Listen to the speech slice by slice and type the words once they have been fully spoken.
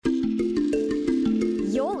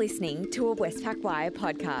listening to a Westpac Wire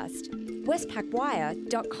podcast.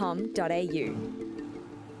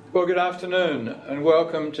 westpacwire.com.au. Well, good afternoon and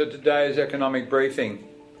welcome to today's economic briefing.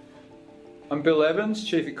 I'm Bill Evans,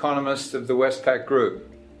 Chief Economist of the Westpac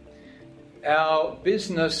Group. Our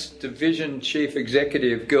Business Division Chief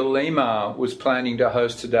Executive, Gil Liemar, was planning to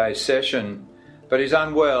host today's session, but he's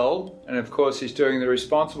unwell and of course he's doing the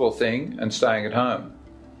responsible thing and staying at home.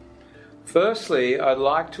 Firstly, I'd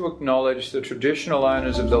like to acknowledge the traditional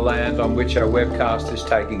owners of the land on which our webcast is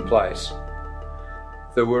taking place,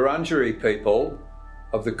 the Wurundjeri people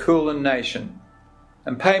of the Kulin Nation,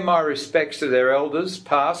 and pay my respects to their elders,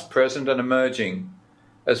 past, present and emerging,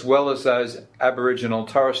 as well as those Aboriginal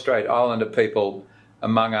Torres Strait Islander people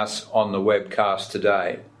among us on the webcast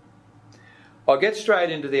today. I'll get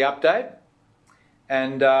straight into the update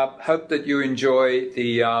and hope that you enjoy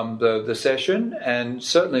the session and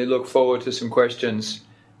certainly look forward to some questions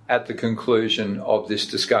at the conclusion of this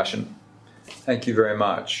discussion. Thank you very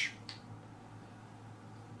much.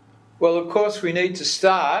 Well, of course, we need to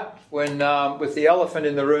start with the elephant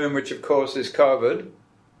in the room, which of course is COVID.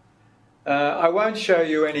 I won't show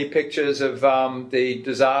you any pictures of the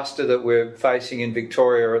disaster that we're facing in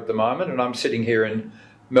Victoria at the moment, and I'm sitting here in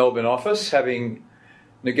Melbourne office having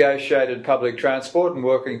negotiated public transport and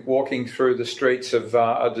walking through the streets of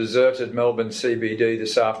a deserted Melbourne CBD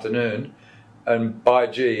this afternoon, and by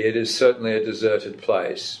gee, it is certainly a deserted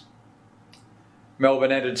place.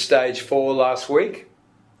 Melbourne entered stage 4 last week,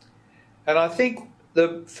 and I think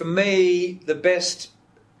for me the best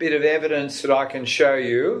bit of evidence that I can show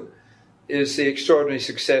you is the extraordinary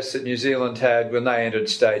success that New Zealand had when they entered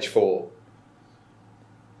stage 4.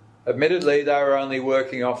 Admittedly, they were only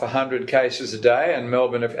working off 100 cases a day, and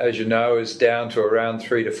Melbourne, as you know, is down to around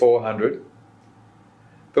 300 to 400.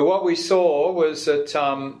 But what we saw was that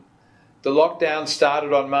the lockdown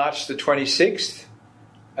started on March the 26th,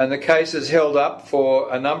 and the cases held up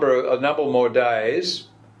for a number more days.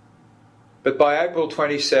 But by April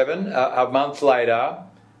 27, a month later,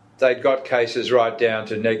 they'd got cases right down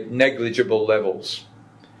to negligible levels.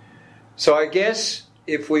 So I guess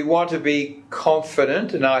if we want to be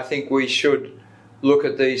confident, and I think we should look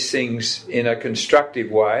at these things in a constructive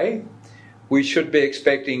way, we should be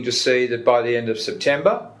expecting to see that by the end of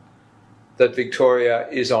September, that Victoria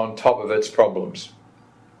is on top of its problems.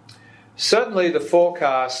 Certainly the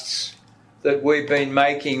forecasts that we've been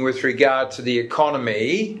making with regard to the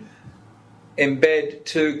economy embed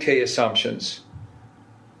two key assumptions.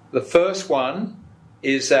 The first one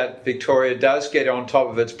is that Victoria does get on top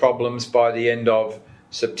of its problems by the end of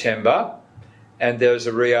September, and there's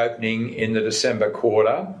a reopening in the December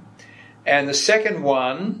quarter. And the second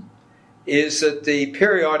one is that the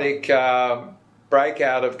periodic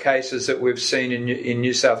breakout of cases that we've seen in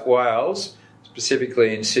New South Wales,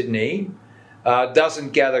 specifically in Sydney,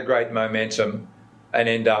 doesn't gather great momentum and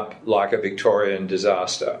end up like a Victorian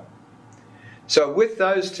disaster. So with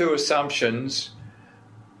those two assumptions,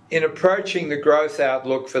 in approaching the growth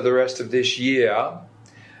outlook for the rest of this year,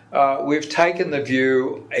 we've taken the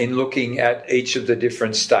view in looking at each of the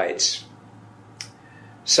different states.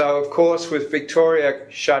 So, of course, with Victoria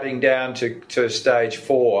shutting down to stage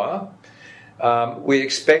 4, we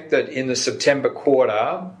expect that in the September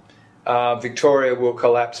quarter, Victoria will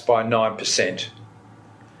collapse by 9%.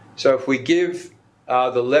 So if we give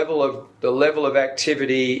the level of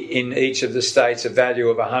activity in each of the states a value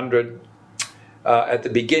of 100 at the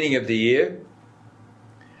beginning of the year,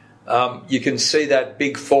 you can see that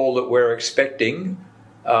big fall that we're expecting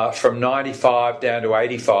from 95 down to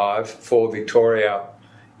 85 for Victoria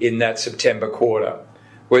in that September quarter.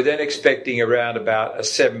 We're then expecting around about a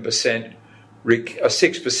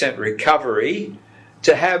 6% recovery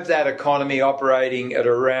to have that economy operating at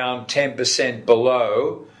around 10%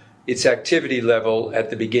 below its activity level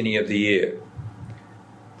at the beginning of the year.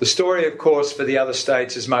 The story, of course, for the other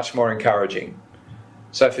states is much more encouraging.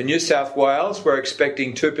 So for New South Wales, we're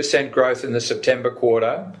expecting 2% growth in the September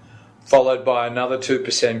quarter, followed by another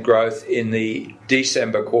 2% growth in the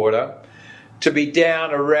December quarter, to be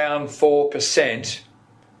down around 4%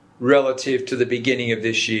 relative to the beginning of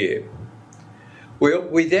this year.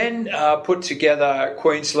 We then put together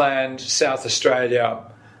Queensland, South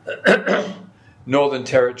Australia, Northern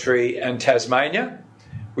Territory and Tasmania,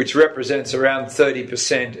 which represents around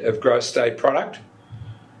 30% of gross state product.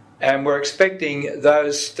 And we're expecting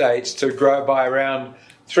those states to grow by around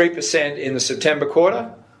 3% in the September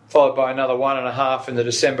quarter, followed by another 1.5% in the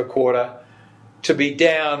December quarter, to be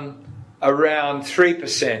down around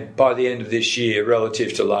 3% by the end of this year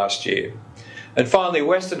relative to last year. And finally,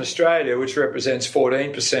 Western Australia, which represents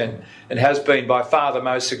 14% and has been by far the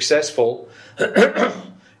most successful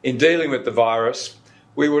in dealing with the virus,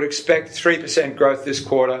 we would expect 3% growth this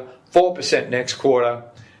quarter, 4% next quarter,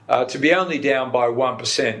 to be only down by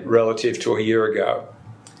 1% relative to a year ago.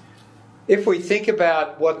 If we think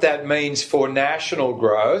about what that means for national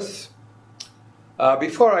growth,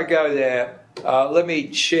 before I go there, let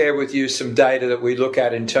me share with you some data that we look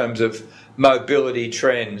at in terms of mobility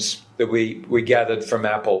trends that we gathered from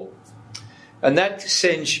Apple. And that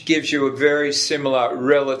gives you a very similar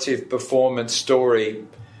relative performance story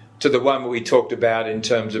to the one we talked about in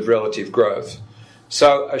terms of relative growth.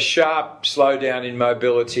 So a sharp slowdown in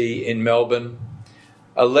mobility in Melbourne,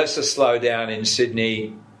 a lesser slowdown in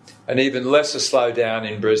Sydney, an even lesser slowdown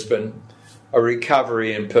in Brisbane, a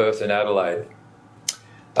recovery in Perth and Adelaide.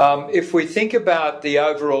 If we think about the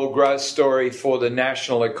overall growth story for the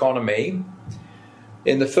national economy,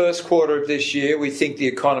 in the first quarter of this year, we think the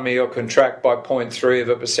economy will contract by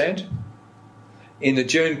 0.3%. In the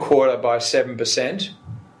June quarter, by 7%.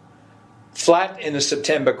 Flat in the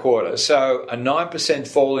September quarter, so a 9%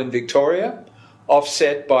 fall in Victoria,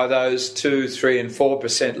 offset by those 2, 3 and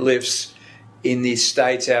 4% lifts in the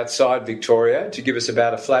states outside Victoria to give us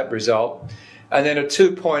about a flat result. And then a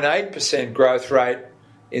 2.8% growth rate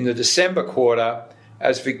in the December quarter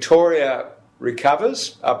as Victoria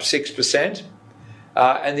recovers, up 6%,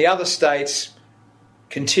 and the other states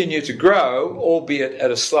continue to grow, albeit at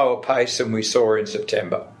a slower pace than we saw in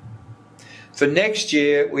September. For next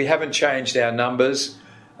year, we haven't changed our numbers.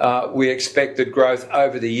 We expect that growth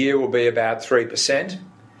over the year will be about 3%.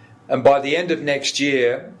 And by the end of next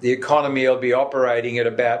year, the economy will be operating at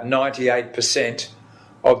about 98%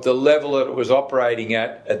 of the level that it was operating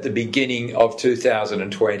at the beginning of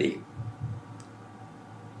 2020.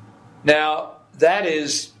 Now, that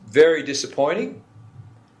is very disappointing,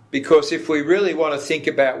 because if we really want to think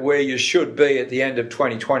about where you should be at the end of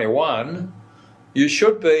 2021, you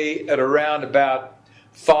should be at around about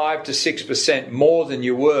 5 to 6% more than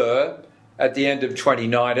you were at the end of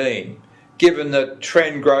 2019, given that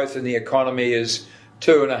trend growth in the economy is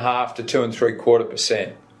 2.5 to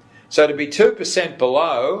 2.75%. So to be 2%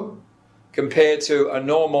 below compared to a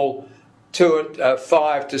normal 5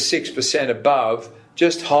 to 6% above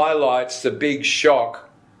just highlights the big shock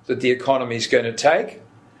that the economy is going to take,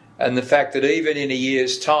 and the fact that even in a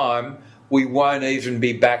year's time, we won't even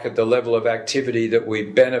be back at the level of activity that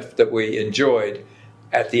we enjoyed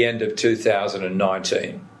at the end of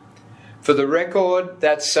 2019. For the record,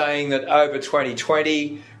 that's saying that over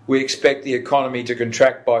 2020, we expect the economy to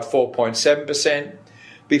contract by 4.7%.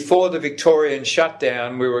 Before the Victorian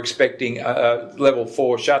shutdown, we were expecting a level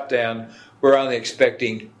 4 shutdown. We're only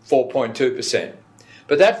expecting 4.2%.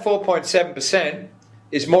 But that 4.7%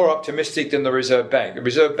 is more optimistic than the Reserve Bank. The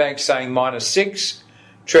Reserve Bank's saying -6%.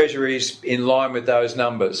 Treasury's in line with those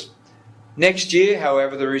numbers. Next year,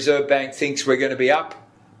 however, the Reserve Bank thinks we're going to be up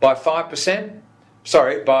by 5%.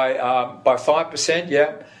 By 5%,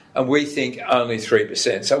 yeah, and we think only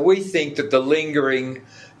 3%. So we think that the lingering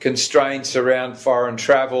constraints around foreign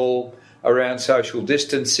travel, around social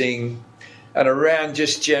distancing, and around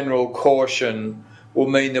just general caution will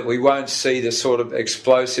mean that we won't see the sort of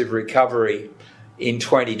explosive recovery in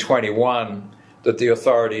 2021 that the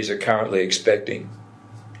authorities are currently expecting.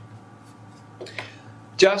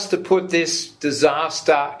 Just to put this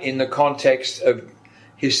disaster in the context of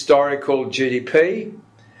historical GDP,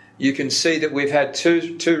 you can see that we've had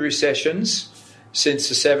two recessions since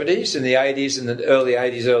the 70s, in the 80s and the early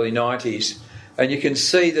 80s, early 90s. And you can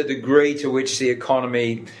see the degree to which the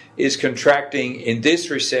economy is contracting in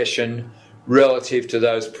this recession relative to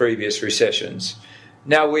those previous recessions.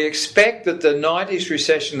 Now, we expect that the 90s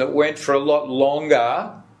recession that went for a lot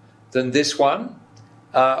longer than this one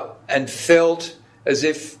and felt as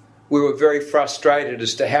if we were very frustrated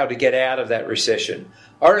as to how to get out of that recession.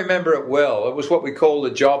 I remember it well. It was what we call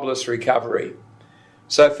the jobless recovery.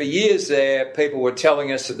 So for years there, people were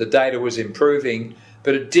telling us that the data was improving,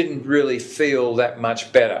 but it didn't really feel that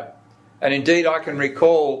much better. And indeed, I can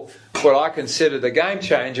recall what I consider the game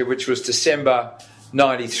changer, which was December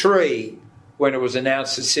 93, when it was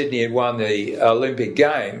announced that Sydney had won the Olympic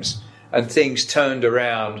Games, and things turned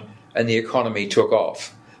around and the economy took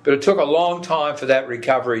off. But it took a long time for that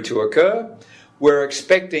recovery to occur. We're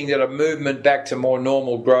expecting that a movement back to more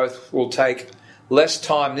normal growth will take less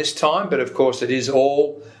time this time, but of course it is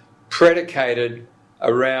all predicated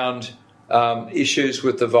around issues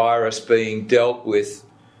with the virus being dealt with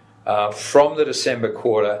from the December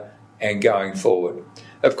quarter and going forward.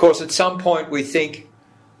 Of course, at some point we think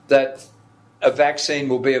that a vaccine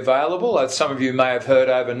will be available. As some of you may have heard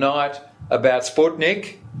overnight about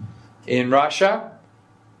Sputnik in Russia.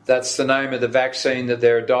 That's the name of the vaccine that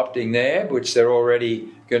they're adopting there, which they're already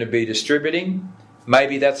going to be distributing.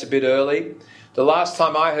 Maybe that's a bit early. The last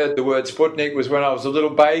time I heard the word Sputnik was when I was a little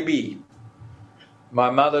baby. My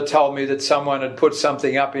mother told me that someone had put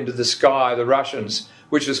something up into the sky, the Russians,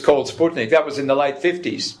 which was called Sputnik. That was in the late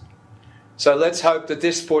 50s. So let's hope that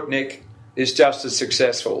this Sputnik is just as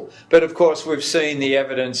successful. But of course, we've seen the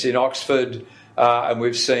evidence in Oxford and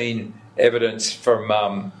we've seen evidence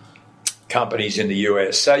from companies in the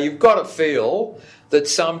US. So you've got to feel that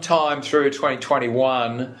sometime through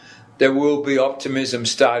 2021, there will be optimism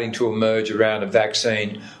starting to emerge around a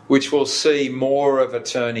vaccine, which will see more of a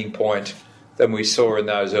turning point than we saw in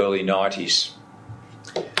those early 90s.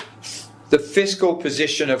 The fiscal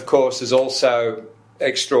position, of course, is also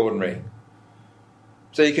extraordinary.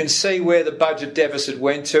 So you can see where the budget deficit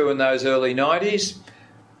went to in those early 90s,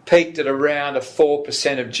 peaked at around a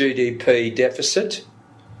 4% of GDP deficit,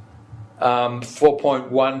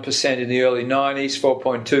 4.1% in the early 90s,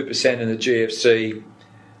 4.2% in the GFC.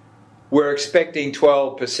 We're expecting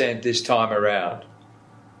 12% this time around.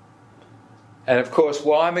 And of course,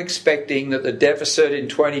 well, I'm expecting that the deficit in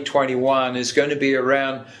 2021 is going to be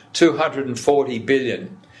around 240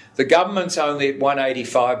 billion. The government's only at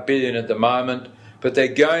 185 billion at the moment, but they're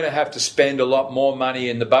going to have to spend a lot more money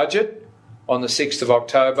in the budget on the 6th of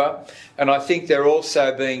October. And I think they're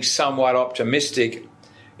also being somewhat optimistic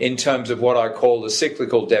in terms of what I call the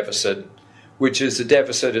cyclical deficit, which is the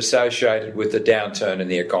deficit associated with the downturn in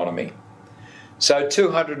the economy. So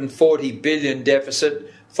 240 billion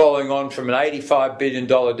deficit, following on from an $85 billion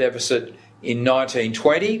deficit in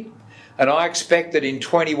 1920. And I expect that in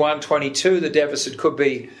 21-22 the deficit could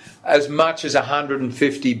be as much as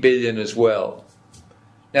 150 billion as well.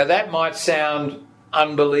 Now that might sound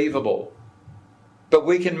unbelievable, but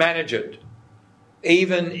we can manage it.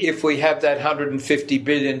 Even if we have that 150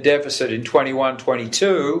 billion deficit in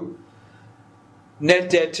 21-22, net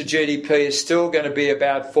debt to GDP is still going to be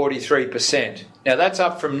about 43%. Now that's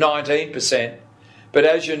up from 19%, but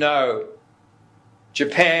as you know,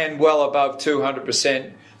 Japan well above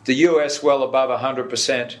 200%, the US well above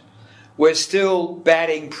 100%. We're still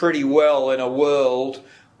batting pretty well in a world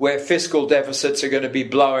where fiscal deficits are going to be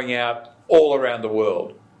blowing out all around the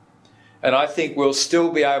world. And I think we'll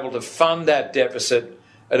still be able to fund that deficit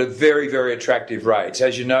at a very, very attractive rate.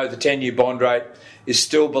 As you know, the 10-year bond rate is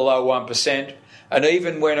still below 1%. And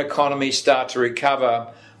even when economies start to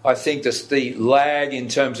recover, I think the lag in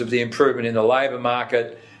terms of the improvement in the labour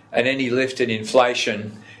market and any lift in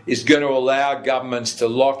inflation is going to allow governments to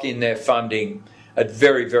lock in their funding at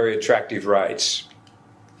very, very attractive rates.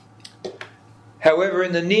 However,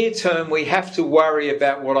 in the near term, we have to worry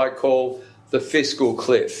about what I call the fiscal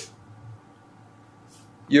cliff.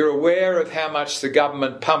 You're aware of how much the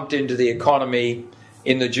government pumped into the economy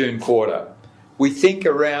in the June quarter. We think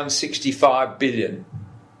around 65 billion.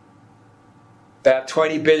 About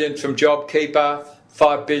 20 billion from JobKeeper,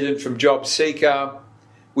 5 billion from JobSeeker.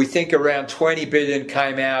 We think around 20 billion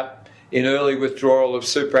came out in early withdrawal of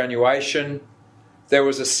superannuation. There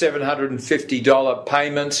was a $750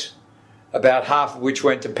 payment, about half of which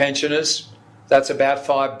went to pensioners. That's about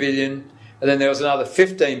 5 billion. And then there was another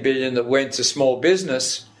 15 billion that went to small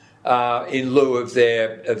business in lieu of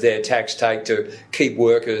their tax take to keep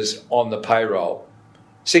workers on the payroll.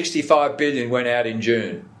 65 billion went out in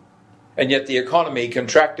June. And yet the economy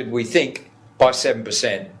contracted, we think, by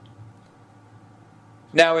 7%.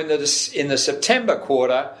 Now in the September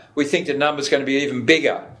quarter, we think the number's going to be even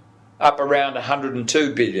bigger, up around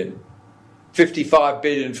 102 billion. 55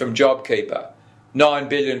 billion from JobKeeper, 9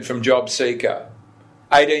 billion from JobSeeker,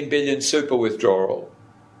 18 billion super withdrawal,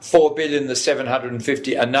 4 billion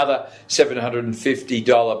another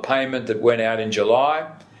 $750 payment that went out in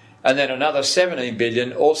July, and then another 17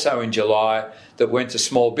 billion also in July that went to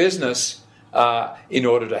small business in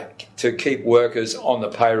order to keep workers on the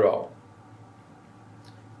payroll.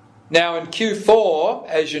 Now in Q4,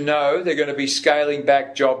 as you know, they're going to be scaling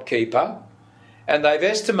back JobKeeper, and they've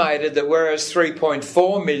estimated that whereas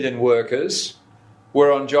 3.4 million workers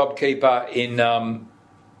were on JobKeeper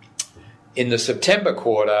in the September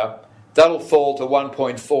quarter, that'll fall to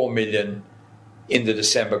 1.4 million in the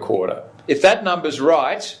December quarter. If that number's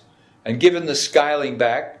right, and given the scaling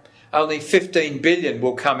back, only 15 billion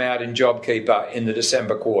will come out in JobKeeper in the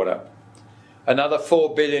December quarter. Another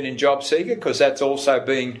 4 billion in JobSeeker, because that's also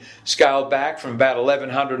being scaled back from about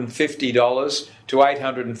 $1,150 to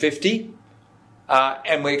 $850.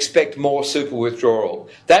 And we expect more super withdrawal.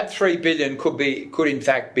 That 3 billion could in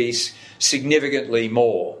fact be significantly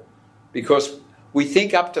more, because we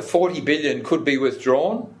think up to 40 billion could be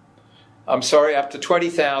withdrawn. Up to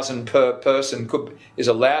 20,000 per person is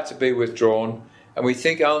allowed to be withdrawn, and we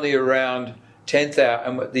think only around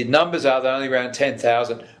 10,000, and the numbers are that only around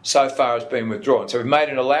 10,000 so far has been withdrawn. So we've made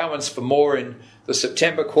an allowance for more in the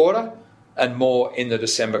September quarter and more in the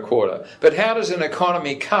December quarter. But how does an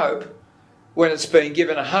economy cope when it's been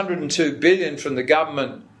given $102 billion from the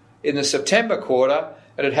government in the September quarter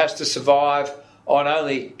and it has to survive on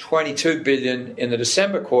only $22 billion in the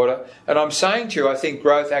December quarter? And I'm saying to you, I think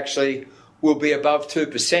growth actually will be above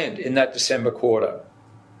 2% in that December quarter.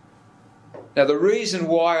 Now, the reason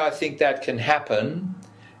why I think that can happen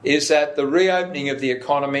is that the reopening of the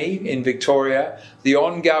economy in Victoria, the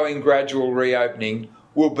ongoing gradual reopening,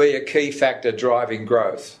 will be a key factor driving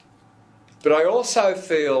growth. But I also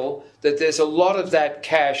feel that there's a lot of that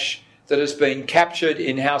cash that has been captured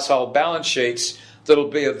in household balance sheets that will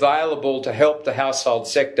be available to help the household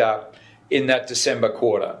sector in that December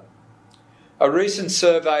quarter. A recent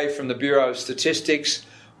survey from the Bureau of Statistics,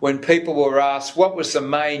 when people were asked what was the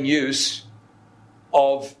main use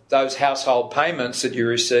of those household payments that you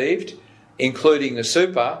received, including the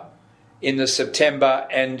super, in the September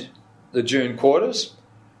and the June quarters,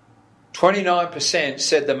 29%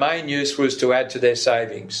 said the main use was to add to their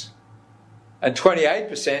savings, and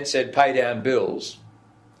 28% said pay down bills.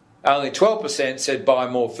 Only 12% said buy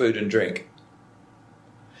more food and drink.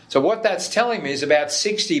 So what that's telling me is about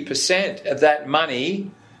 60% of that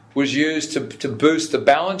money was used to boost the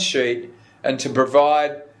balance sheet and to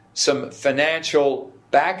provide some financial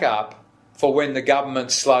backup for when the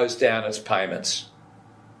government slows down its payments.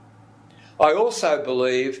 I also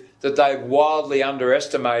believe that they've wildly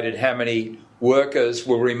underestimated how many workers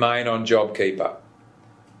will remain on JobKeeper.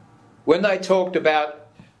 When they talked about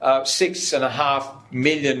 6.5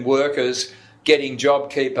 million workers getting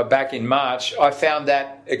JobKeeper back in March, I found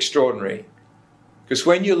that extraordinary. Because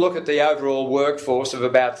when you look at the overall workforce of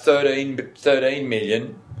about 13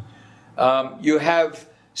 million, you have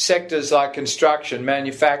sectors like construction,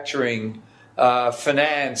 manufacturing,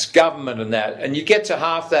 finance, government and that, and you get to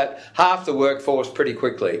half the workforce pretty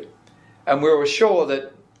quickly. And we were sure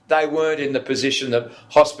that they weren't in the position that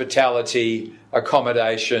hospitality,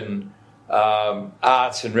 accommodation,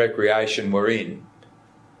 arts and recreation were in.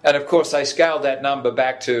 And of course they scaled that number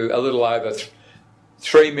back to a little over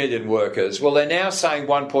 3 million workers. Well, they're now saying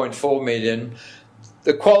 1.4 million.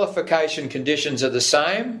 The qualification conditions are the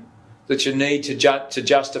same, that you need to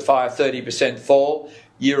justify a 30% fall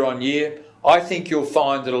year on year. I think you'll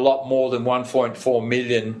find that a lot more than 1.4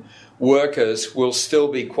 million workers will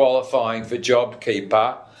still be qualifying for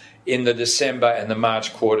JobKeeper in the December and the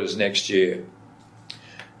March quarters next year.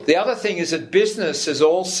 The other thing is that business has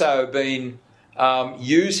also been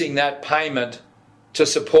using that payment to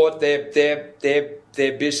support their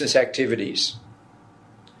business activities.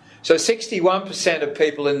 So 61% of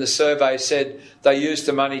people in the survey said they used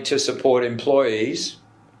the money to support employees.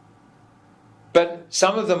 But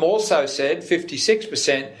some of them also said,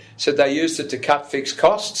 56% said they used it to cut fixed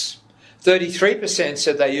costs, 33%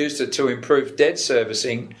 said they used it to improve debt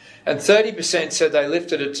servicing, and 30% said they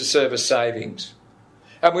lifted it to service savings.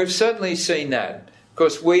 And we've certainly seen that,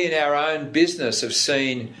 because we in our own business have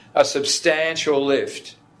seen a substantial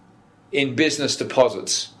lift in business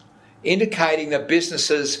deposits, indicating that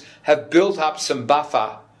businesses have built up some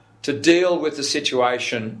buffer to deal with the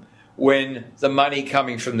situation when the money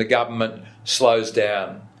coming from the government slows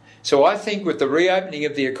down. So I think with the reopening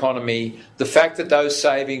of the economy, the fact that those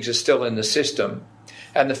savings are still in the system,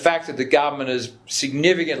 and the fact that the government has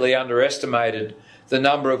significantly underestimated the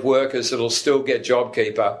number of workers that will still get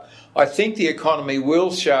JobKeeper, I think the economy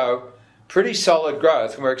will show pretty solid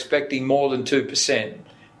growth, and we're expecting more than 2%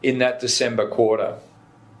 in that December quarter.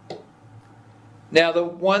 Now, the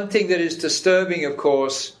one thing that is disturbing, of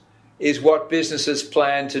course, is what businesses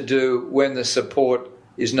plan to do when the support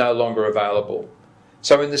is no longer available.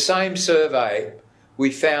 So in the same survey, we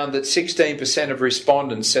found that 16% of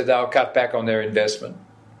respondents said they'll cut back on their investment.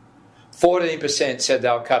 14% said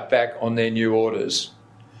they'll cut back on their new orders.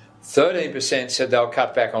 13% said they'll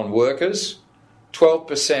cut back on workers.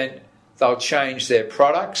 12% they'll change their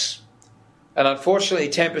products. And unfortunately,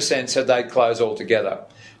 10% said they'd close altogether.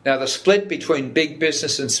 Now, the split between big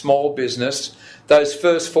business and small business, those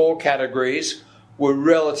first four categories were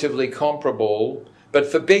relatively comparable. But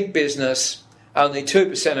for big business, only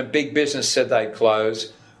 2% of big business said they'd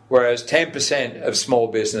close, whereas 10% of small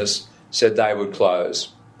business said they would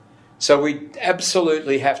close. So we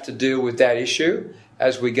absolutely have to deal with that issue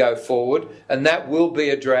as we go forward, and that will be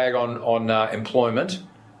a drag on employment,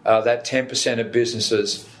 that 10% of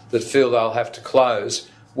businesses that feel they'll have to close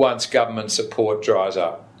once government support dries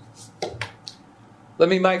up. Let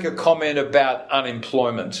me make a comment about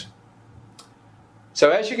unemployment. So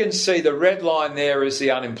as you can see, the red line there is the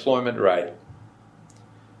unemployment rate.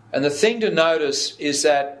 And the thing to notice is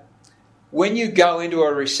that when you go into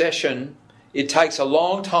a recession, it takes a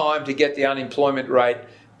long time to get the unemployment rate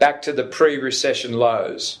back to the pre-recession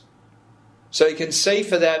lows. So you can see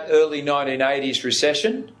for that early 1980s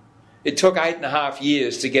recession, it took 8.5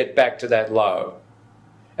 years to get back to that low.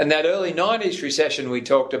 And that early 90s recession we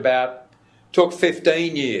talked about took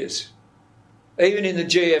 15 years. Even in the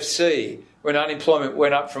GFC, when unemployment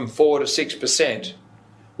went up from 4 to 6%,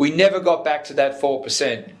 we never got back to that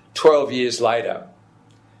 4% 12 years later.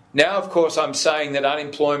 Now, of course, I'm saying that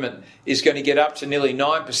unemployment is going to get up to nearly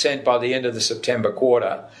 9% by the end of the September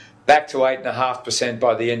quarter, back to 8.5%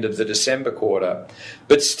 by the end of the December quarter,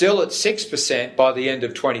 but still at 6% by the end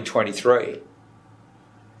of 2023,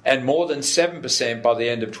 and more than 7% by the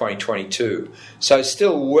end of 2022. So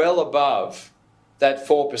still well above that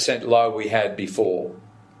 4% low we had before.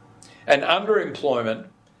 And underemployment,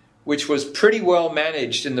 which was pretty well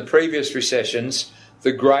managed in the previous recessions,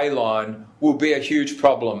 the grey line, will be a huge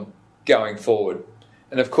problem going forward.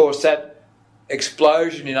 And of course that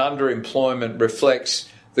explosion in underemployment reflects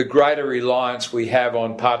the greater reliance we have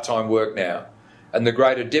on part-time work now and the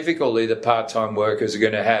greater difficulty that part-time workers are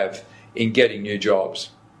going to have in getting new jobs.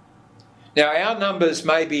 Now, our numbers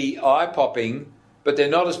may be eye-popping, but they're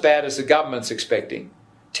not as bad as the government's expecting.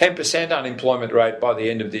 10% unemployment rate by the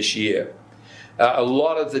end of this year. A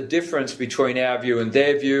lot of the difference between our view and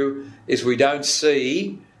their view is we don't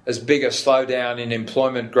see as big a slowdown in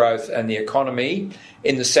employment growth and the economy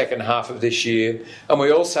in the second half of this year. And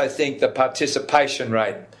we also think the participation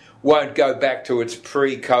rate won't go back to its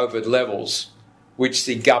pre-COVID levels, which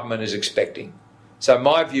the government is expecting. So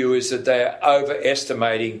my view is that they're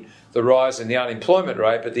overestimating the rise in the unemployment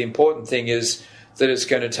rate, but the important thing is that it's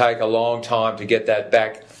going to take a long time to get that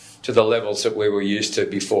back to the levels that we were used to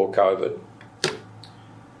before COVID.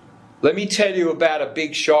 Let me tell you about a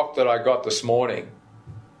big shock that I got this morning.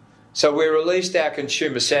 So we released our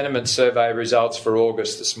consumer sentiment survey results for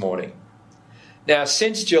August this morning. Now,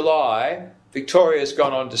 since July, Victoria's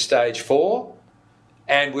gone on to stage 4,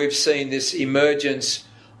 and we've seen this emergence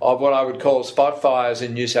of what I would call spot fires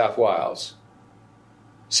in New South Wales.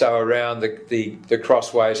 So around the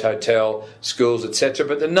Crossways Hotel, schools, etc.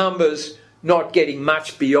 But the numbers not getting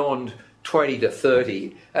much beyond 20 to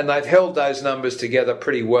 30, and they've held those numbers together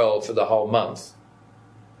pretty well for the whole month.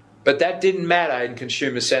 But that didn't matter in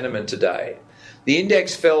consumer sentiment today. The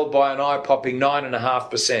index fell by an eye-popping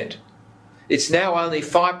 9.5%. It's now only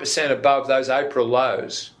 5% above those April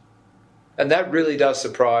lows. And that really does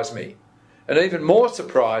surprise me. And even more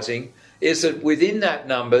surprising is that within that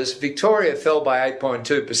numbers, Victoria fell by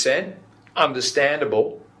 8.2%,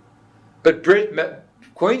 understandable, but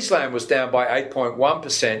Queensland was down by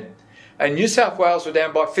 8.1%, and New South Wales were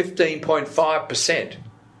down by 15.5%.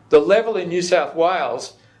 The level in New South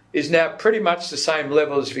Wales is now pretty much the same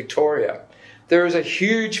level as Victoria. There is a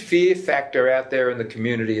huge fear factor out there in the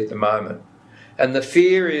community at the moment, and the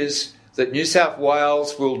fear is that New South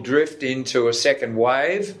Wales will drift into a second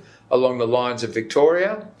wave along the lines of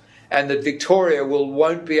Victoria, and that Victoria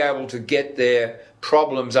won't be able to get their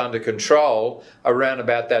problems under control around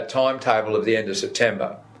about that timetable of the end of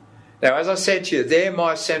September. Now, as I said to you, they're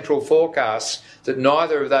my central forecasts that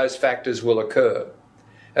neither of those factors will occur.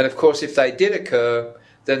 And of course, if they did occur,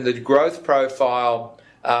 then the growth profile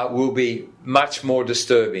will be much more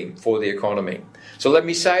disturbing for the economy. So let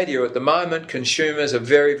me say to you, at the moment, consumers are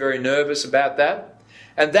very, very nervous about that,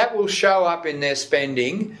 and that will show up in their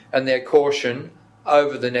spending and their caution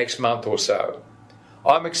over the next month or so.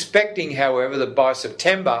 I'm expecting, however, that by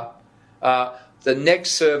September, the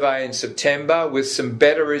next survey in September, with some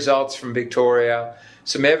better results from Victoria,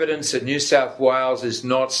 some evidence that New South Wales is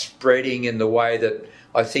not spreading in the way that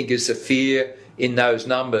I think is the fear in those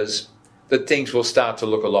numbers, that things will start to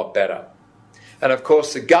look a lot better. And of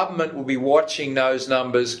course, the government will be watching those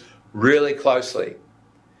numbers really closely,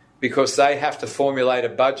 because they have to formulate a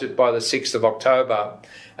budget by the 6th of October.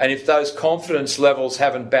 And if those confidence levels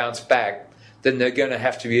haven't bounced back, then they're going to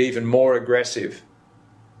have to be even more aggressive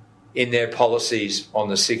in their policies on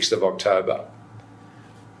the 6th of October.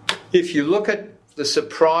 If you look at the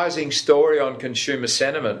surprising story on consumer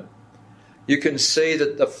sentiment, you can see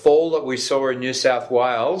that the fall that we saw in New South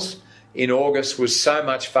Wales in August was so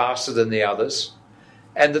much faster than the others,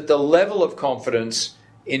 and that the level of confidence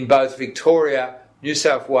in both Victoria, New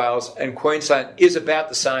South Wales and Queensland is about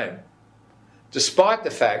the same, despite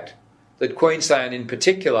the fact that Queensland in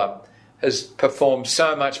particular has performed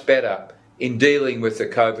so much better in dealing with the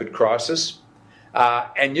COVID crisis,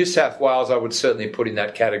 and New South Wales I would certainly put in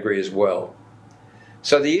that category as well.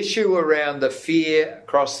 So the issue around the fear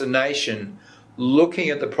across the nation looking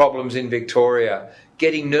at the problems in Victoria,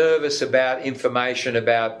 getting nervous about information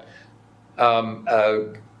about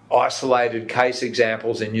isolated case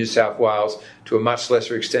examples in New South Wales, to a much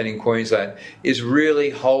lesser extent in Queensland, is really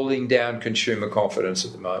holding down consumer confidence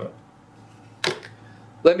at the moment.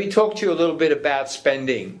 Let me talk to you a little bit about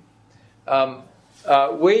spending.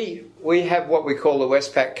 We have what we call the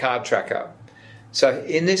Westpac Card Tracker. So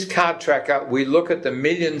in this card tracker, we look at the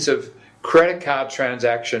millions of credit card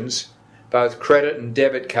transactions, both credit and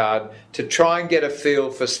debit card, to try and get a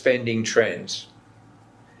feel for spending trends.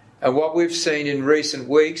 And what we've seen in recent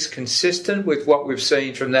weeks, consistent with what we've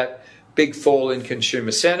seen from that big fall in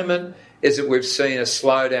consumer sentiment, is that we've seen a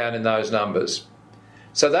slowdown in those numbers.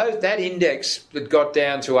 So that index that got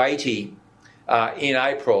down to 80 in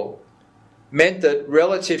April meant that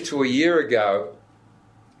relative to a year ago,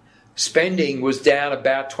 spending was down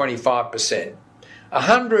about 25%.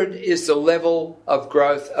 100 is the level of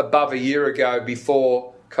growth above a year ago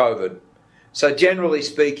before COVID. So generally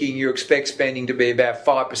speaking, you expect spending to be about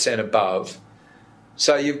 5% above.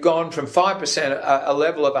 So you've gone from 5%, a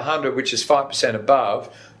level of 100, which is 5%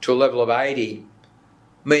 above, to a level of 80,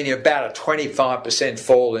 meaning about a 25%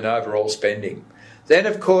 fall in overall spending. Then,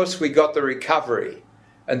 of course, we got the recovery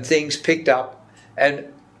and things picked up.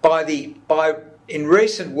 And in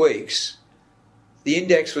recent weeks, the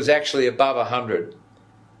index was actually above 100,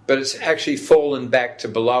 but it's actually fallen back to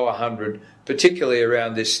below 100, particularly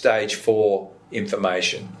around this stage 4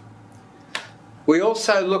 information. We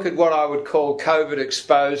also look at what I would call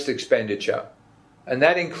COVID-exposed expenditure, and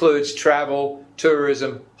that includes travel,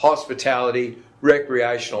 tourism, hospitality,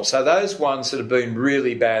 recreational, so those ones that have been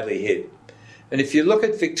really badly hit. And if you look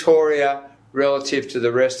at Victoria relative to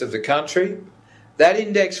the rest of the country, that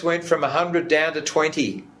index went from 100 down to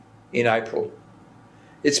 20 in April.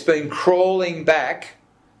 It's been crawling back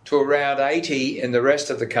to around 80 in the rest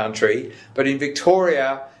of the country, but in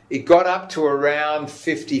Victoria it got up to around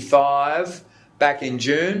 55 back in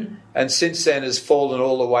June, and since then has fallen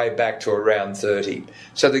all the way back to around 30.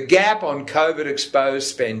 So the gap on COVID-exposed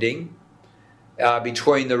spending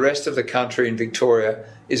between the rest of the country and Victoria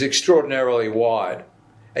is extraordinarily wide,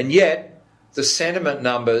 and yet the sentiment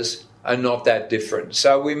numbers are not that different.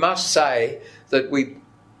 So we must say that we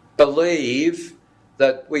believe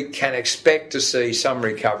that we can expect to see some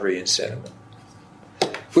recovery in sentiment.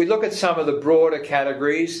 If we look at some of the broader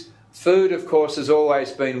categories, food, of course, has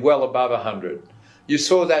always been well above 100. You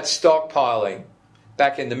saw that stockpiling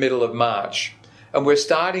back in the middle of March, and we're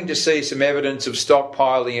starting to see some evidence of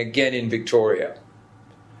stockpiling again in Victoria.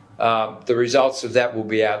 The results of that will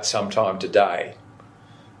be out sometime today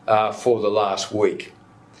for the last week.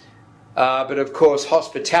 But of course,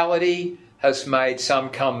 hospitality has made some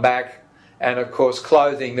comeback, and of course,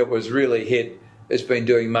 clothing that was really hit has been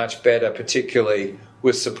doing much better, particularly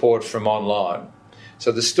with support from online.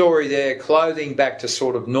 So the story there, clothing back to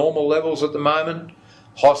sort of normal levels at the moment,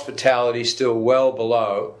 hospitality still well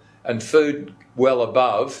below, and food well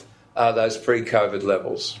above those pre-COVID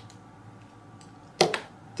levels.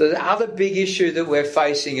 The other big issue that we're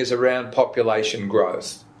facing is around population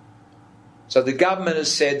growth. So the government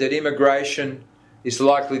has said that immigration is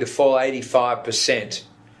likely to fall 85%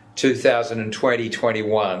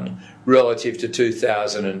 2020-21 relative to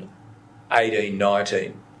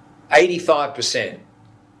 2018-19. 85%.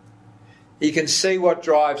 You can see what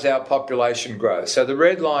drives our population growth. So the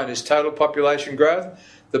red line is total population growth,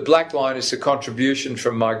 the black line is the contribution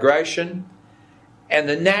from migration, and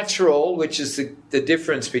the natural, which is the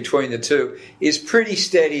difference between the two, is pretty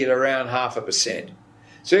steady at around 0.5%.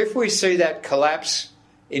 So if we see that collapse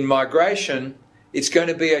in migration, it's going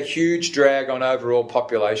to be a huge drag on overall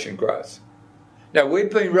population growth. Now,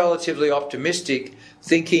 we've been relatively optimistic,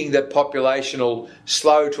 thinking that population will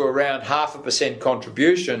slow to around 0.5%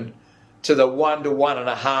 contribution to the 1 to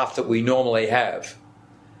 1.5 that we normally have.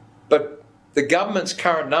 But the government's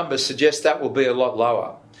current numbers suggest that will be a lot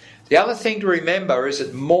lower. The other thing to remember is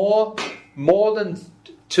that more than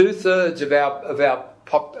 2/3 of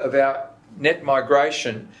our net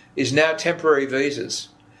migration is now temporary visas.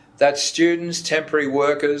 That's students, temporary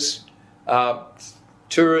workers,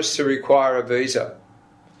 tourists who require a visa.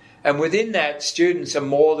 And within that, students are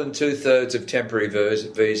more than 2/3 of temporary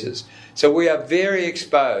visas. So we are very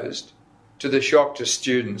exposed to the shock to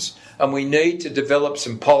students, and we need to develop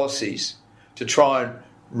some policies to try and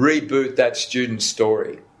reboot that student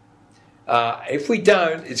story. If we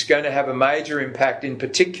don't, it's going to have a major impact, in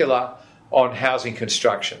particular on housing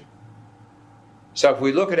construction. So if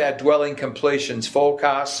we look at our dwelling completions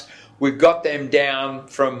forecasts, we've got them down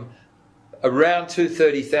from around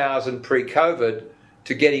 230,000 pre-COVID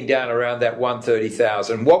to getting down around that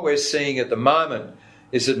 130,000. What we're seeing at the moment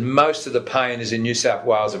is that most of the pain is in New South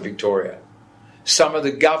Wales and Victoria. Some of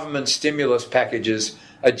the government stimulus packages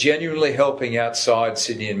are genuinely helping outside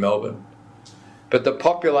Sydney and Melbourne. But the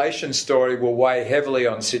population story will weigh heavily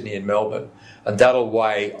on Sydney and Melbourne, and that'll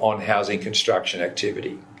weigh on housing construction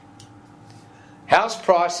activity. House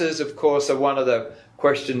prices, of course, are one of the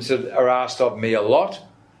questions that are asked of me a lot,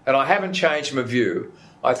 and I haven't changed my view.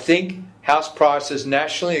 I think house prices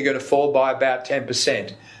nationally are going to fall by about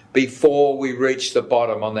 10% before we reach the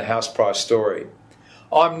bottom on the house price story.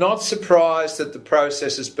 I'm not surprised that the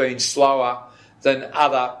process has been slower than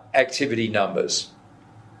other activity numbers.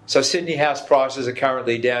 So Sydney house prices are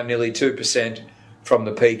currently down nearly 2% from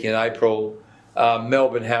the peak in April.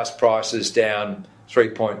 Melbourne house prices down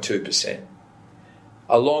 3.2%.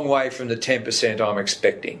 A long way from the 10% I'm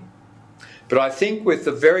expecting. But I think with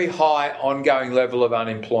the very high ongoing level of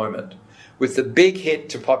unemployment, with the big hit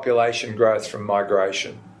to population growth from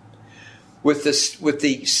migration, with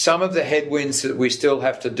some of the headwinds that we still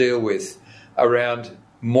have to deal with around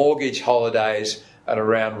mortgage holidays and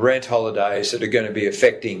around rent holidays that are going to be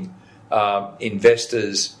affecting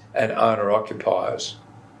investors and owner-occupiers.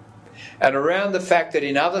 And around the fact that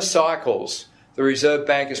in other cycles, the Reserve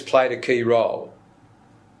Bank has played a key role.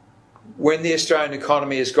 When the Australian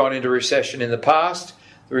economy has gone into recession in the past,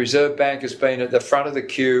 the Reserve Bank has been at the front of the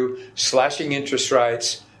queue, slashing interest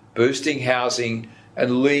rates, boosting housing,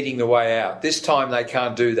 and leading the way out. This time they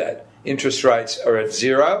can't do that. Interest rates are at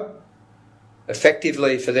zero,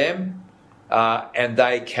 effectively for them, and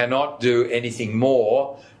they cannot do anything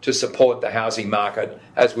more to support the housing market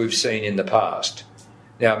as we've seen in the past.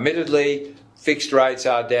 Now, admittedly, fixed rates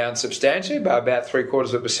are down substantially by about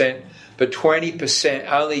 0.75%, but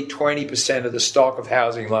 20%, only 20% of the stock of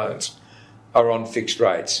housing loans are on fixed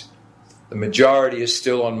rates. The majority is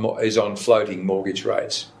still on floating mortgage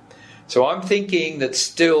rates. So I'm thinking that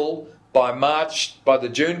still by the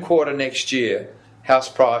June quarter next year, house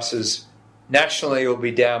prices nationally will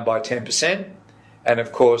be down by 10%, and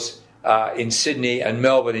of course in Sydney and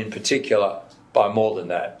Melbourne in particular by more than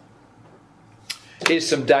that. Here's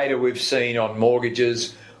some data we've seen on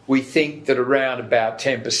mortgages. We think that around about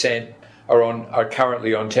 10% are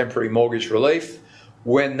currently on temporary mortgage relief.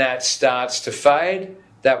 When that starts to fade,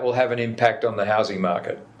 that will have an impact on the housing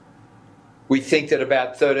market. We think that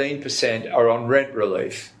about 13% are on rent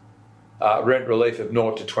relief of 0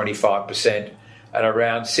 to 25%, and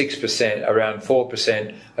around 6%, around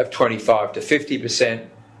 4% of 25 to 50%,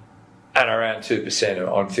 and around 2% are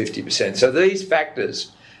on 50%. So these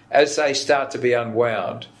factors, as they start to be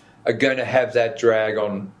unwound, are going to have that drag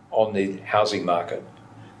on the housing market.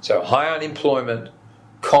 So high unemployment,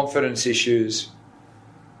 confidence issues,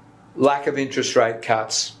 lack of interest rate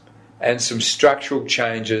cuts, and some structural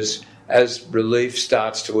changes as relief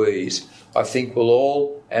starts to ease, I think will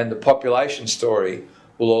all, and the population story,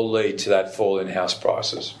 will all lead to that fall in house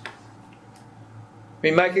prices. Let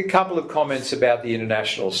me make a couple of comments about the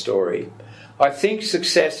international story. I think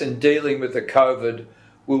success in dealing with the COVID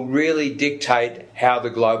will really dictate how the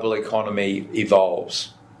global economy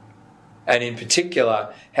evolves, and in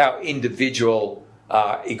particular, how individual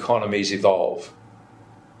economies evolve.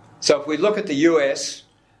 So if we look at the US,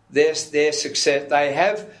 their success, they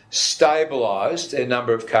have stabilised their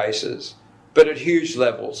number of cases, but at huge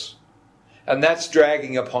levels, and that's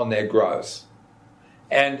dragging upon their growth.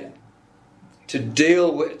 And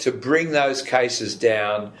to bring those cases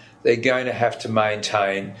down, they're going to have to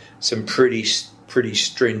maintain some pretty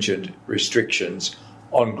stringent restrictions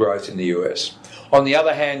on growth in the US. On the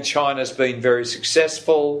other hand, China's been very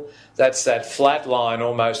successful. That's that flat line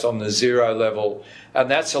almost on the zero level,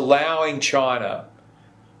 and that's allowing China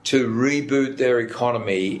to reboot their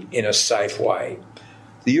economy in a safe way.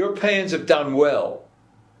 The Europeans have done well,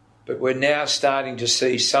 but we're now starting to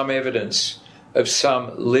see some evidence of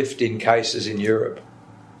some lift in cases in Europe.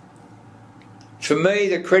 For me,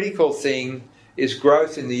 the critical thing is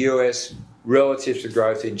growth in the US relative to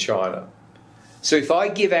growth in China. So if I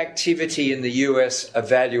give activity in the US a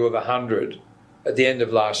value of 100 at the end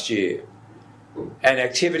of last year, and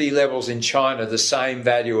activity levels in China the same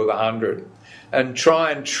value of 100, and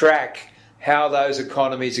try and track how those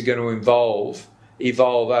economies are going to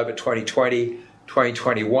evolve over 2020,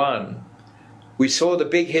 2021, we saw the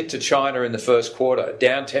big hit to China in the first quarter,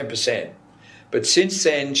 down 10%. But since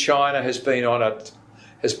then, China has been on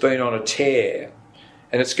a tear,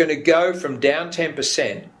 and it's going to go from down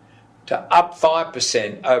 10% to up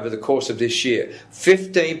 5% over the course of this year.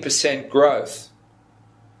 15% growth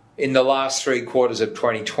in the last 3 quarters of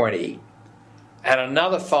 2020, and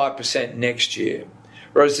another 5% next year.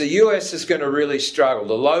 Whereas the US is going to really struggle.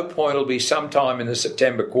 The low point will be sometime in the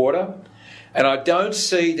September quarter, and I don't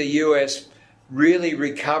see the US really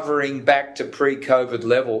recovering back to pre-COVID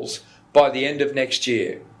levels by the end of next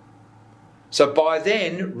year. So by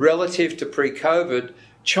then, relative to pre-COVID,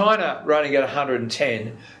 China running at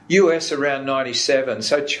 110, US around 97.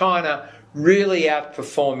 So China really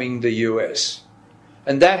outperforming the US.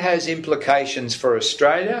 And that has implications for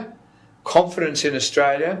Australia, confidence in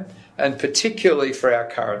Australia, and particularly for our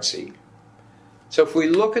currency. So if we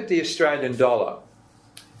look at the Australian dollar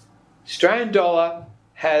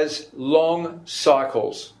has long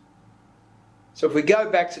cycles. So if we go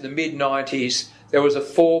back to the mid-90s, there was a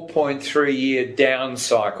 4.3-year down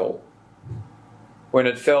cycle when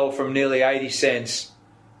it fell from nearly 80 cents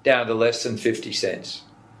down to less than 50 cents.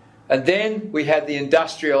 And then we had the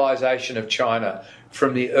industrialisation of China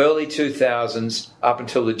from the early 2000s up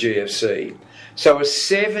until the GFC. So a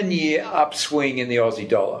 7-year upswing in the Aussie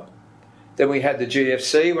dollar. Then we had the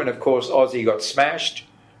GFC when, of course, Aussie got smashed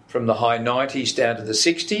from the high 90s down to the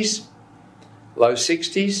 60s, low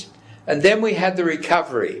 60s. And then we had the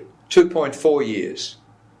recovery, 2.4 years.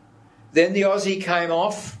 Then the Aussie came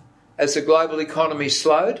off as the global economy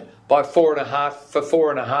slowed by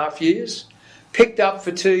 4.5 years, picked up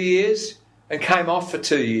for 2 years and came off for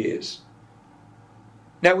 2 years.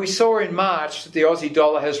 Now we saw in March that the Aussie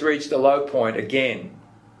dollar has reached a low point again.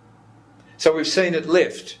 So we've seen it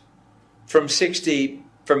lift from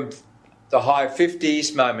the high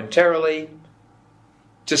 50s momentarily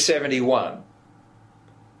to 71.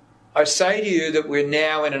 I say to you that we're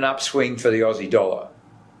now in an upswing for the Aussie dollar.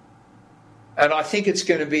 And I think it's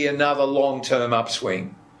going to be another long-term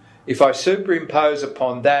upswing. If I superimpose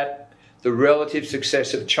upon that the relative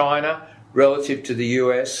success of China relative to the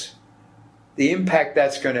US, the impact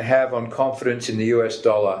that's going to have on confidence in the US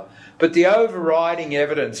dollar, but the overriding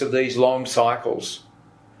evidence of these long cycles,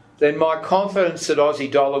 then my confidence that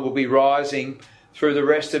Aussie dollar will be rising through the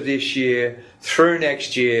rest of this year, through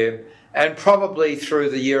next year, and probably through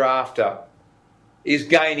the year after, is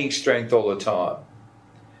gaining strength all the time.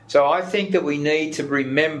 So I think that we need to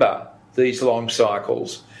remember these long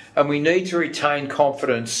cycles, and we need to retain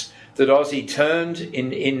confidence that Aussie turned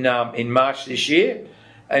in March this year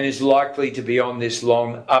and is likely to be on this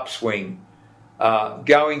long upswing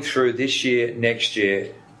going through this year, next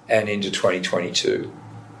year, and into 2022.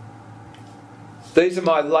 These are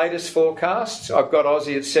my latest forecasts. I've got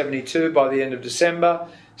Aussie at 72 by the end of December,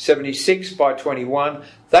 76 by 21.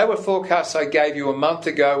 They were forecasts I gave you a month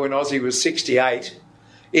ago when Aussie was 68.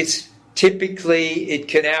 It's typically, it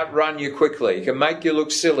can outrun you quickly. It can make you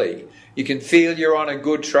look silly. You can feel you're on a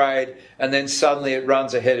good trade and then suddenly it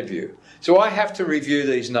runs ahead of you. So I have to review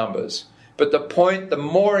these numbers. But the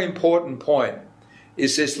more important point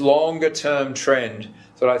is this longer term trend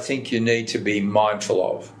that I think you need to be mindful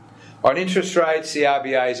of. On interest rates, the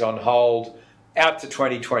RBA is on hold out to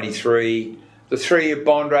 2023. The 3-year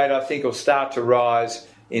bond rate, I think, will start to rise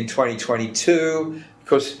in 2022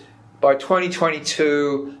 because by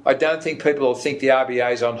 2022, I don't think people will think the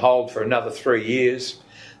RBA is on hold for another 3 years.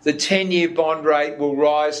 The 10-year bond rate will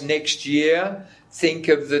rise next year. Think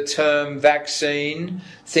of the term vaccine.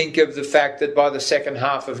 Think of the fact that by the second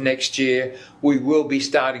half of next year, we will be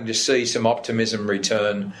starting to see some optimism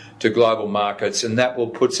return to global markets, and that will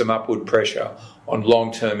put some upward pressure on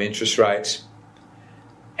long-term interest rates.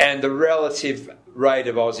 And the relative rate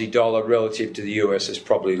of Aussie dollar relative to the US is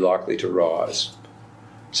probably likely to rise.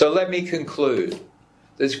 So let me conclude.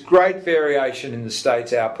 There's great variation in the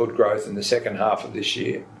state's output growth in the second half of this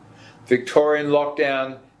year. Victorian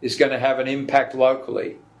lockdown is going to have an impact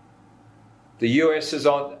locally. The US is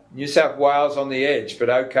on, New South Wales on the edge, but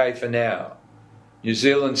okay for now. New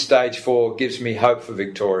Zealand stage 4 gives me hope for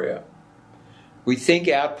Victoria. We think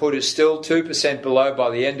output is still 2% below by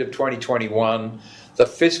the end of 2021. The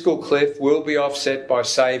fiscal cliff will be offset by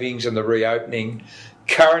savings and the reopening.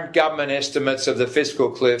 Current government estimates of the fiscal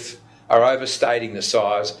cliff are overstating the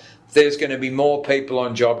size. There's going to be more people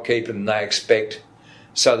on JobKeeper than they expect,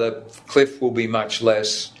 so the cliff will be much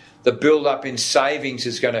less. The build-up in savings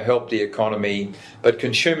is going to help the economy, but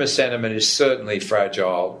consumer sentiment is certainly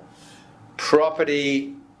fragile.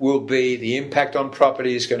 The impact on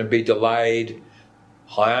property is going to be delayed.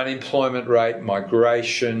 High unemployment rate,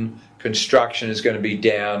 migration, construction is going to be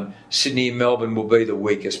down. Sydney and Melbourne will be the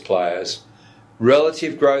weakest players.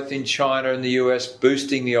 Relative growth in China and the US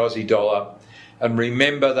boosting the Aussie dollar. And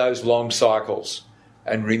remember those long cycles.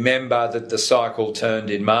 And remember that the cycle turned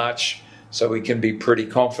in March, so we can be pretty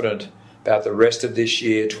confident about the rest of this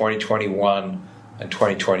year, 2021 and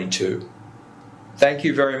 2022. Thank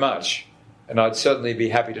you very much, and I'd certainly be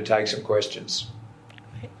happy to take some questions.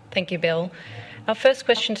 Thank you, Bill. Our first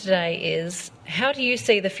question today is, how do you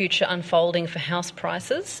see the future unfolding for house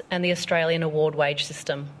prices and the Australian award wage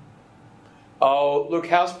system? Oh, look,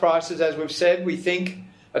 house prices, as we've said, we think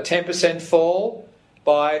a 10% fall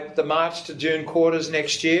by the March to June quarters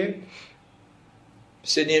next year.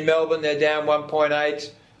 Sydney and Melbourne, they're down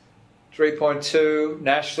 1.8, 3.2.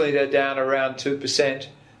 Nationally, they're down around 2%.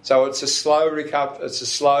 So it's a slow recovery, it's a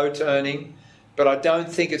slow turning, but I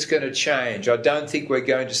don't think it's going to change. I don't think we're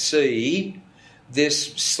going to see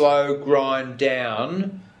this slow grind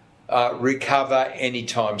down recover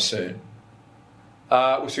anytime soon.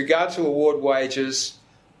 With regard to award wages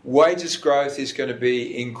growth is going to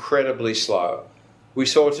be incredibly slow. We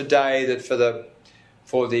saw today that for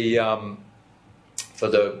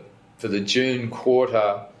the June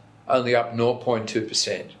quarter, only up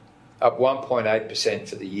 0.2%, up 1.8%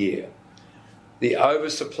 for the year. The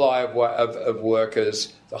oversupply of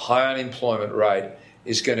workers, the high unemployment rate,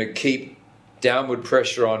 is going to keep downward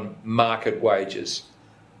pressure on market wages.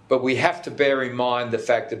 But we have to bear in mind the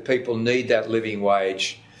fact that people need that living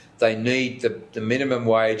wage. They need the minimum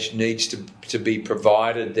wage needs to be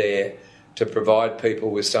provided there to provide people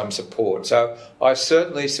with some support. So I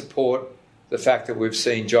certainly support the fact that we've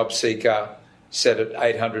seen JobSeeker set at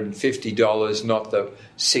 $850, not the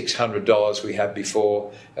 $600 we had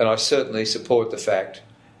before. And I certainly support the fact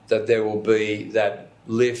that there will be that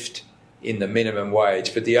lift in the minimum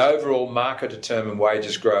wage. But the overall market-determined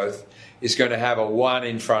wages growth is going to have a 1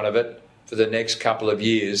 in front of it for the next couple of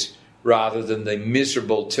years, rather than the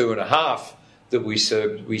miserable 2.5 that we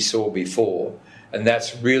saw before. And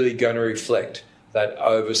that's really going to reflect that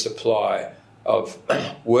oversupply of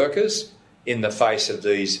workers in the face of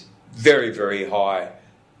these very, very high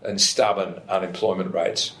and stubborn unemployment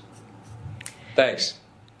rates. Thanks.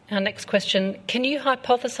 Our next question, can you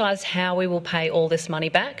hypothesise how we will pay all this money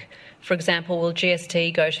back? For example, will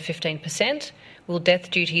GST go to 15%? Will death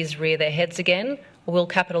duties rear their heads again? Or will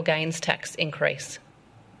capital gains tax increase?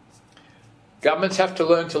 Governments have to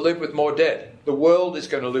learn to live with more debt. The world is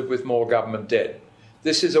going to live with more government debt.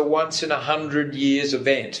 This is a once in 100 years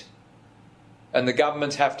event. And the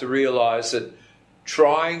governments have to realise that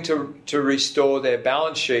trying to restore their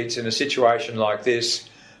balance sheets in a situation like this,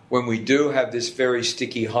 when we do have this very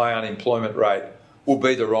sticky high unemployment rate, will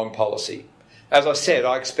be the wrong policy. As I said,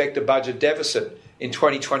 I expect a budget deficit in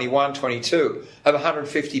 2021-22 of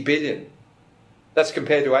 $150 billion. That's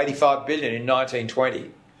compared to $85 billion in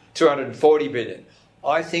 1920, $240 billion.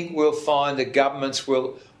 I think we'll find that governments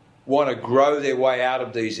will want to grow their way out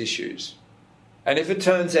of these issues. And if it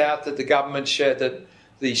turns out that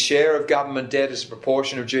the share of government debt as a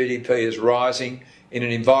proportion of GDP is rising in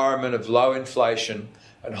an environment of low inflation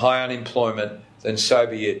and high unemployment, then so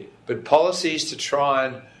be it. But policies to try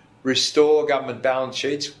and restore government balance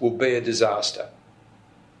sheets will be a disaster.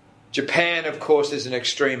 Japan, of course, is an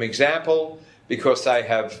extreme example because they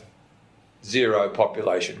have zero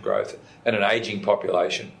population growth and an ageing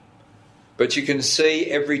population. But you can see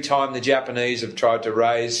every time the Japanese have tried to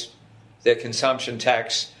raise their consumption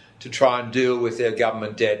tax to try and deal with their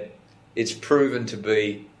government debt, it's proven to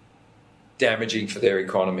be damaging for their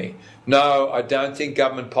economy. No, I don't think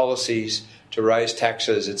government policies to raise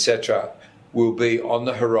taxes, etc., will be on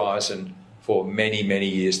the horizon for many, many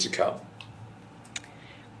years to come.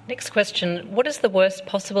 Next question. What is the worst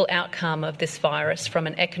possible outcome of this virus from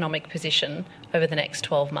an economic position over the next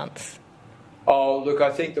 12 months? Oh, look,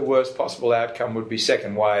 I think the worst possible outcome would be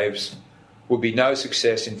second waves, would be no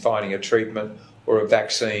success in finding a treatment or a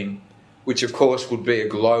vaccine, which of course would be a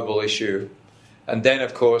global issue. And then,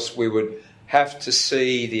 of course, we would have to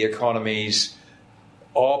see the economies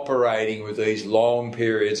operating with these long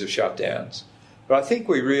periods of shutdowns. But I think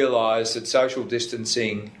we realise that social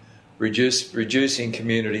distancing, reducing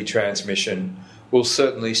community transmission will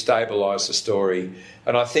certainly stabilise the story.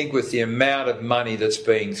 And I think with the amount of money that's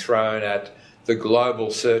being thrown at the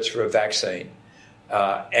global search for a vaccine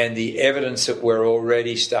and the evidence that we're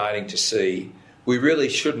already starting to see, we really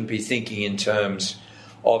shouldn't be thinking in terms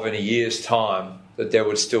of in a year's time that there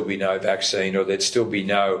would still be no vaccine or there'd still be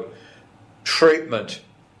no treatment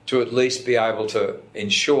to at least be able to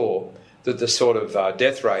ensure that the sort of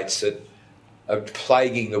death rates that are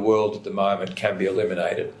plaguing the world at the moment can be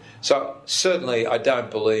eliminated. So certainly I don't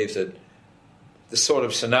believe that the sort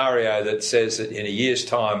of scenario that says that in a year's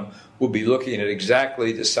time we'll be looking at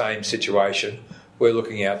exactly the same situation we're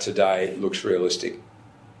looking at today looks realistic.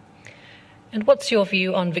 And what's your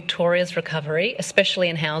view on Victoria's recovery, especially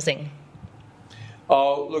in housing?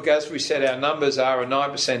 Oh, look, as we said, our numbers are a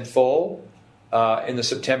 9% fall in the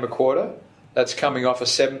September quarter. That's coming off a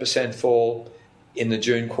 7% fall in the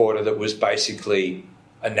June quarter that was basically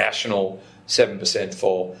a national 7%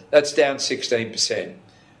 fall. That's down 16%.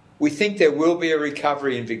 We think there will be a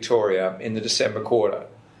recovery in Victoria in the December quarter.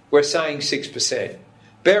 We're saying 6%.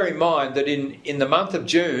 Bear in mind that in the month of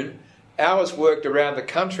June, hours worked around the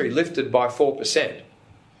country lifted by 4%.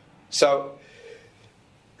 So,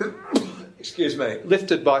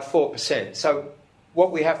 lifted by 4%. So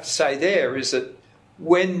what we have to say there is that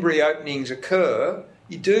when reopenings occur,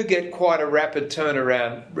 you do get quite a rapid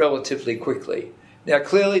turnaround relatively quickly. Now,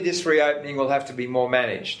 clearly this reopening will have to be more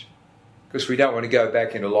managed because we don't want to go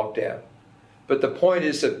back into lockdown. But the point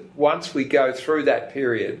is that once we go through that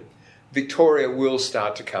period, Victoria will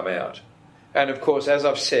start to come out. And of course, as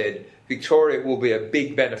I've said, Victoria will be a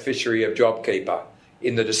big beneficiary of JobKeeper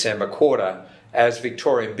in the December quarter as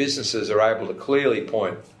Victorian businesses are able to clearly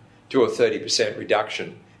point to a 30%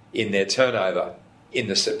 reduction in their turnover in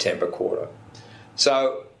the September quarter.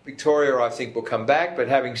 So Victoria, I think, will come back. But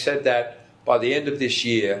having said that, by the end of this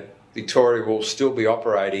year, Victoria will still be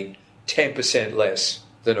operating 10% less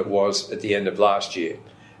than it was at the end of last year.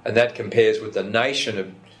 And that compares with the nation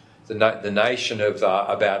of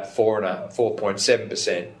about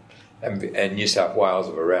 4.7% and New South Wales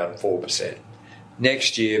of around 4%.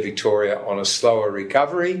 Next year, Victoria on a slower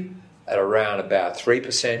recovery at around about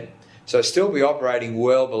 3%. So still be operating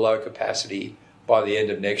well below capacity by the end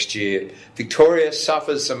of next year. Victoria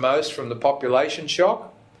suffers the most from the population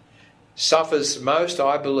shock, suffers most,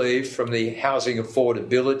 I believe, from the housing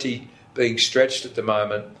affordability being stretched at the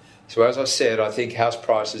moment. So as I said, I think house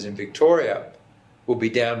prices in Victoria will be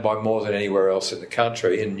down by more than anywhere else in the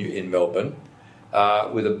country, in Melbourne,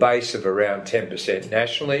 with a base of around 10%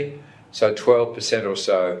 nationally, so 12% or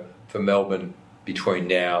so for Melbourne between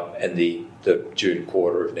now and the June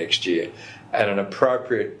quarter of next year, and an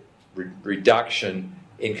appropriate reduction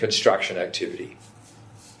in construction activity.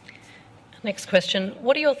 Next question.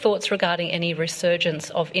 What are your thoughts regarding any resurgence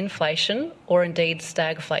of inflation or indeed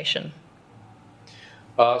stagflation?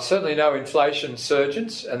 Certainly no inflation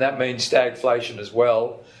surgence, and that means stagflation as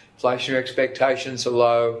well. Inflation expectations are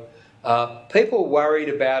low. People worried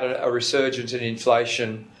about a resurgence in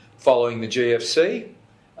inflation following the GFC,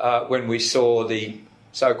 when we saw the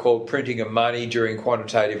so-called printing of money during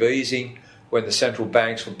quantitative easing, when the central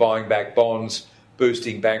banks were buying back bonds,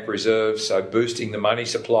 boosting bank reserves, so boosting the money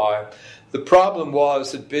supply. The problem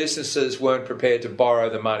was that businesses weren't prepared to borrow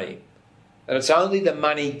the money. And it's only the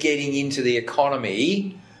money getting into the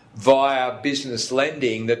economy via business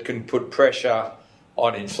lending that can put pressure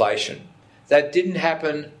on inflation. That didn't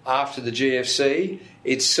happen after the GFC.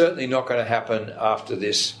 It's certainly not going to happen after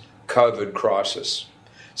this COVID crisis.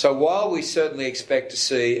 So while we certainly expect to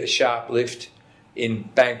see a sharp lift in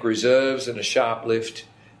bank reserves and a sharp lift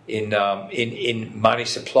in money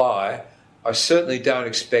supply, I certainly don't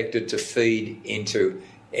expect it to feed into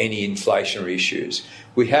any inflationary issues.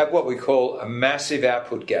 We have what we call a massive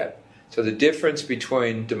output gap. So the difference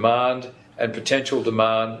between demand and potential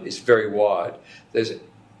demand is very wide. There's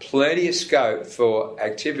plenty of scope for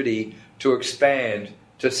activity to expand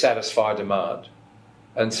to satisfy demand.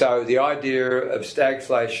 And so the idea of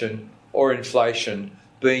stagflation or inflation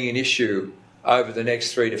being an issue over the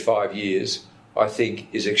next 3 to 5 years, I think,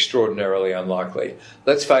 is extraordinarily unlikely.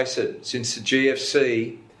 Let's face it, since the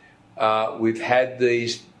GFC, we've had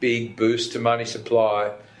these big boosts to money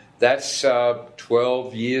supply. That's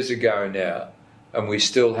 12 years ago now, and we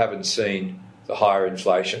still haven't seen the higher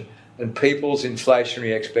inflation. And people's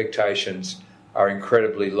inflationary expectations are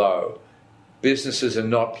incredibly low. Businesses are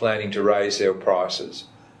not planning to raise their prices.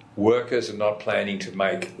 Workers are not planning to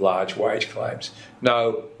make large wage claims.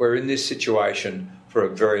 No, we're in this situation for a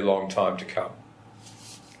very long time to come.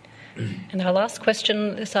 And our last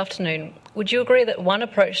question this afternoon. Would you agree that one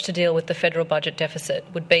approach to deal with the federal budget deficit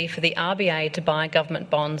would be for the RBA to buy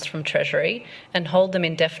government bonds from Treasury and hold them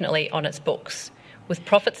indefinitely on its books, with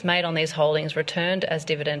profits made on these holdings returned as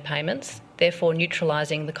dividend payments, therefore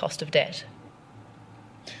neutralising the cost of debt?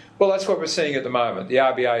 Well, that's what we're seeing at the moment. The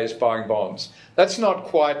RBA is buying bonds. That's not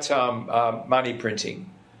quite money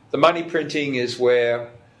printing. The money printing is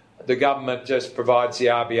where the government just provides the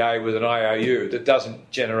RBA with an IOU that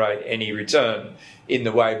doesn't generate any return in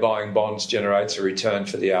the way buying bonds generates a return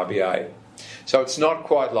for the RBA. So it's not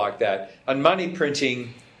quite like that. And money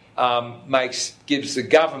printing gives the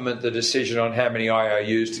government the decision on how many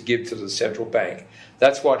IOUs to give to the central bank.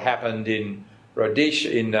 That's what happened in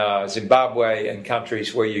Rhodesia, in Zimbabwe, and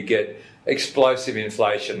countries where you get explosive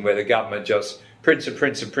inflation, where the government just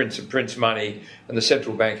prints money and the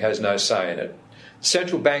central bank has no say in it. The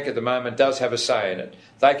central bank at the moment does have a say in it.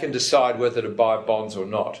 They can decide whether to buy bonds or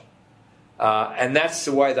not. And that's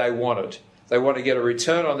the way they want it. They want to get a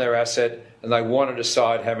return on their asset and they want to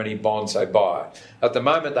decide how many bonds they buy. At the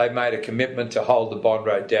moment, they've made a commitment to hold the bond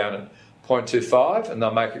rate down at 0.25, and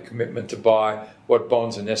they'll make a commitment to buy what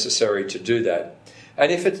bonds are necessary to do that.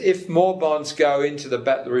 And if more bonds go into the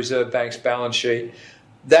Reserve Bank's balance sheet,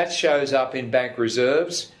 that shows up in bank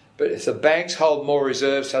reserves. But if the banks hold more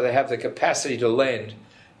reserves so they have the capacity to lend,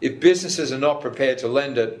 if businesses are not prepared to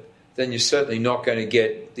lend it, then you're certainly not going to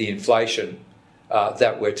get the inflation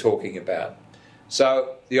that we're talking about.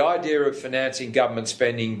 So the idea of financing government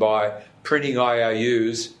spending by printing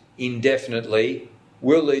IOUs indefinitely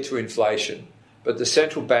will lead to inflation. But the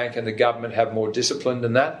central bank and the government have more discipline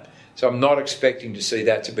than that. So I'm not expecting to see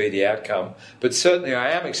that to be the outcome. But certainly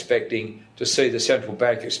I am expecting to see the central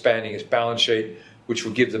bank expanding its balance sheet, which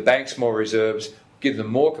will give the banks more reserves, give them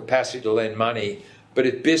more capacity to lend money. But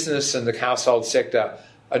if business and the household sector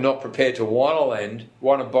are not prepared to want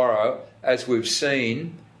to borrow, as we've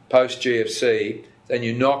seen post-GFC, then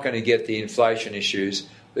you're not going to get the inflation issues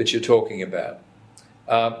that you're talking about.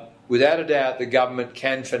 Without a doubt, the government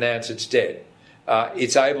can finance its debt.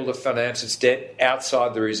 It's able to finance its debt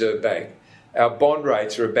outside the Reserve Bank. Our bond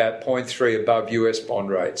rates are about 0.3 above US bond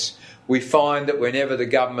rates. We find that whenever the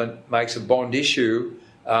government makes a bond issue,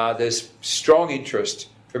 there's strong interest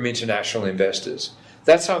from international investors.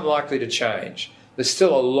 That's unlikely to change. There's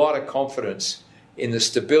still a lot of confidence in the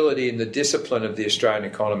stability and the discipline of the Australian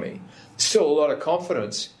economy. There's still a lot of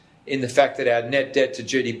confidence in the fact that our net debt to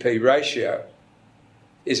GDP ratio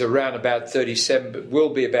is around about 37, will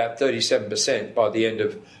be about 37% by the end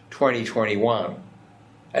of 2021,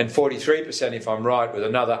 and 43% if I'm right, with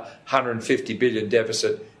another 150 billion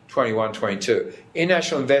deficit 21-22.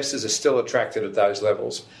 International investors are still attracted at those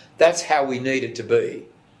levels. That's how we need it to be.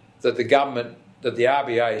 That the government, that the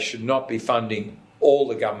RBA should not be funding all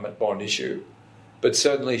the government bond issue, but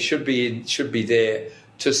certainly should be there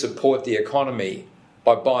to support the economy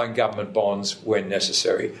by buying government bonds when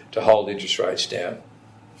necessary to hold interest rates down.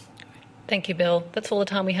 Thank you, Bill. That's all the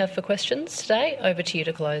time we have for questions today. Over to you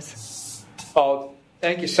to close. Oh,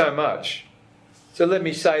 thank you so much. So let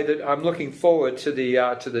me say that I'm looking forward to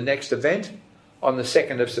the next event on the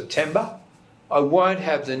 2nd of September. I won't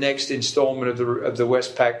have the next instalment of the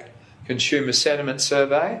Westpac Consumer Sentiment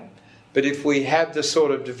Survey, but if we have the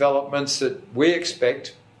sort of developments that we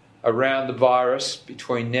expect around the virus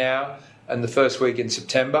between now and the first week in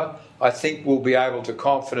September, I think we'll be able to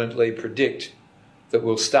confidently predict that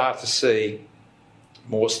we'll start to see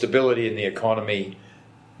more stability in the economy,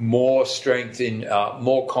 more strength in,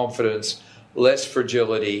 more confidence, less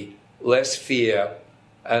fragility, less fear,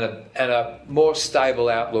 and a more stable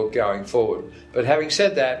outlook going forward. But having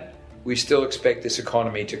said that, we still expect this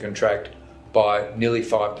economy to contract by nearly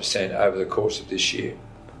 5% over the course of this year.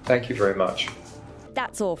 Thank you very much.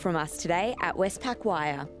 That's all from us today at Westpac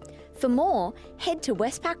Wire. For more, head to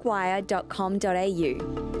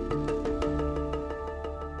westpacwire.com.au.